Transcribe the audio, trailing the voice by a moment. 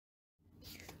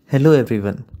Hello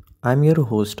everyone, I'm your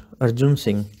host Arjun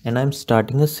Singh and I'm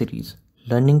starting a series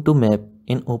Learning to Map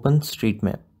in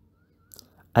OpenStreetMap.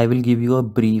 I will give you a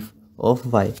brief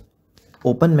of why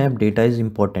open map data is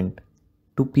important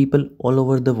to people all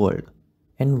over the world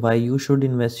and why you should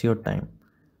invest your time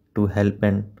to help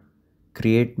and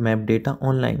create map data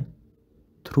online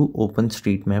through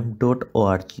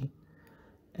openstreetmap.org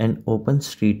and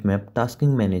OpenStreetMap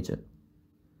Tasking Manager.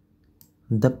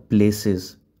 The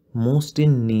places most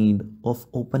in need of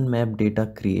open map data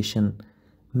creation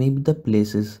may be the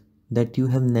places that you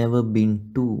have never been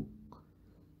to.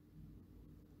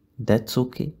 That's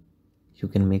okay. You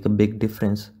can make a big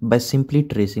difference by simply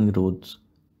tracing roads,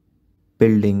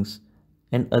 buildings,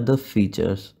 and other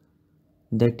features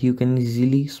that you can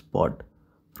easily spot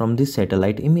from the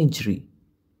satellite imagery.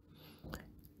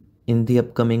 In the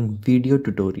upcoming video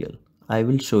tutorial, I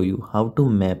will show you how to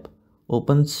map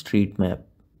OpenStreetMap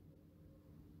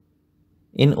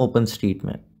in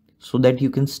OpenStreetMap so that you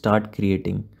can start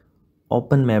creating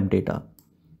open map data.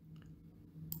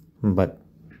 But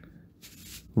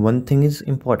one thing is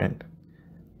important.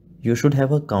 You should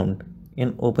have an account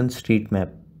in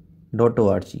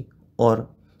openstreetmap.org or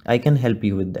I can help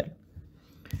you with that.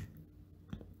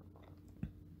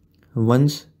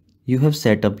 Once you have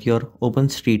set up your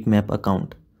OpenStreetMap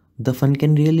account, the fun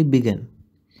can really begin.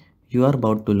 You are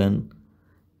about to learn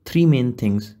three main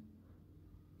things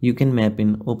you can map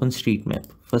in OpenStreetMap.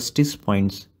 First is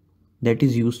points, that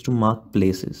is used to mark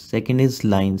places. Second is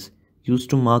lines,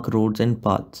 used to mark roads and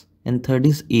paths. And third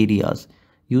is areas,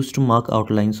 used to mark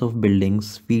outlines of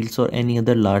buildings, fields or any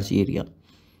other large area.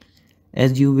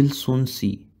 As you will soon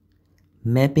see,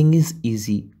 mapping is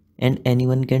easy and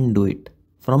anyone can do it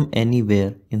from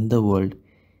anywhere in the world,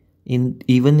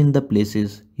 even in the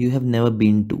places you have never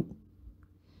been to.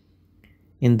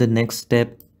 In the next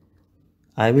step,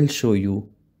 I will show you,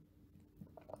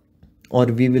 or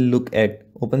we will look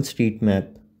at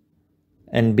OpenStreetMap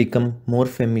and become more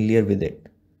familiar with it.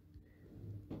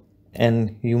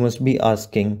 And you must be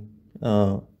asking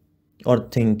or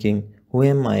thinking, who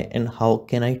am I and how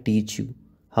can I teach you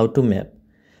how to map?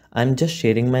 I'm just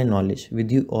sharing my knowledge with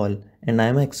you all, and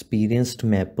I'm an experienced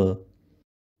mapper.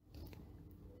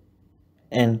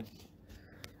 And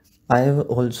I have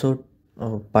also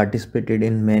participated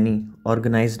in many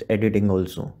organized editing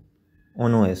also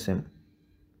on OSM.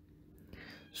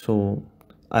 So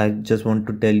I just want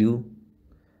to tell you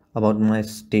about my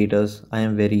status. I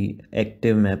am very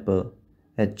active mapper.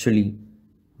 Actually,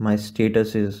 my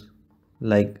status is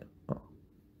like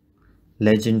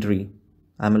legendary.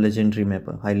 I'm a legendary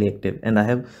mapper, highly active, and I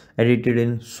have edited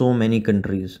in so many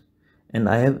countries and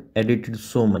I have edited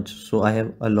so much, so I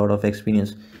have a lot of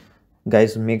experience.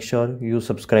 Guys, make sure you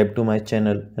subscribe to my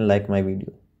channel and like my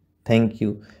video. Thank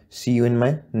you. See you in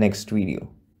my next video.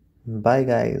 Bye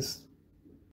guys.